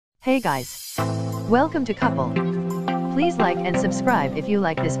Hey guys! Welcome to Couple. Please like and subscribe if you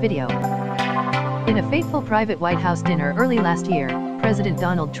like this video. In a fateful private White House dinner early last year, President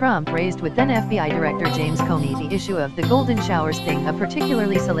Donald Trump raised with then FBI Director James Comey the issue of the golden showers thing, a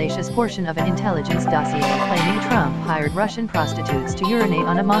particularly salacious portion of an intelligence dossier claiming Trump hired Russian prostitutes to urinate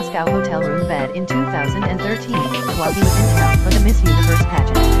on a Moscow hotel room bed in 2013 while he was in town for the Miss Universe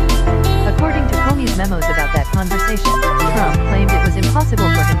pageant. According to Comey's memos about that conversation, Trump claimed it was impossible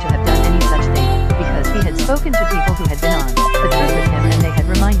for him to have done any such thing, because he had spoken to people who had been on the trip with him and they had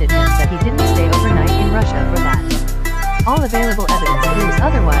reminded him that he didn't stay overnight in Russia for that. All available evidence proves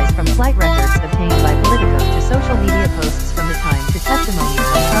otherwise, from flight records obtained by Politico to social media posts from the time to testimony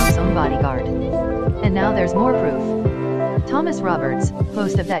from Trump's own bodyguard. And now there's more proof. Thomas Roberts,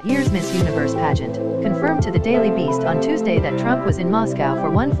 host of that year's Miss Universe pageant, confirmed to the Daily Beast on Tuesday that Trump was in Moscow for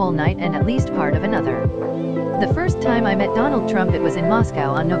one full night and at least part of another. The first time I met Donald Trump it was in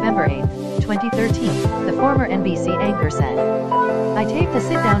Moscow on November 8, 2013, the former NBC anchor said. I taped a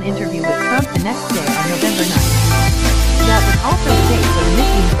sit-down interview with Trump the next day on November 9th. That was also the date for the Miss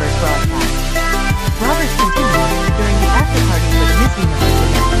Universe broadcast. Roberts continued, during the after-party for the Miss Universe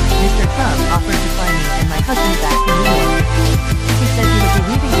event, Mr. Trump offered to fly me and my husband back to New York. He said he would be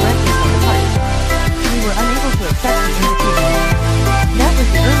leaving directly from the party. We were unable to accept the invitation. That was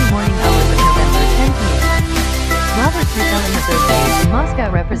the early morning hours of November 10 p.m. Roberts' retelling of those days in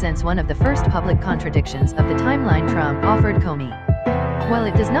Moscow represents one of the first public contradictions of the timeline Trump offered Comey. While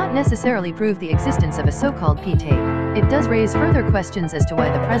it does not necessarily prove the existence of a so-called P-tape, it does raise further questions as to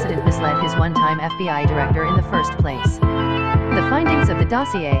why the president misled his one-time FBI director in the first place. The findings of the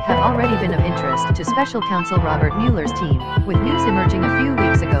dossier have already been of interest to special counsel Robert Mueller's team, with news emerging a few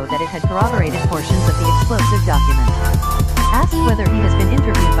weeks ago that it had corroborated portions of the explosive document. Asked whether he has been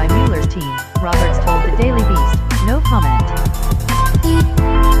interviewed by Mueller's team, Roberts told the Daily Beast, "No comment."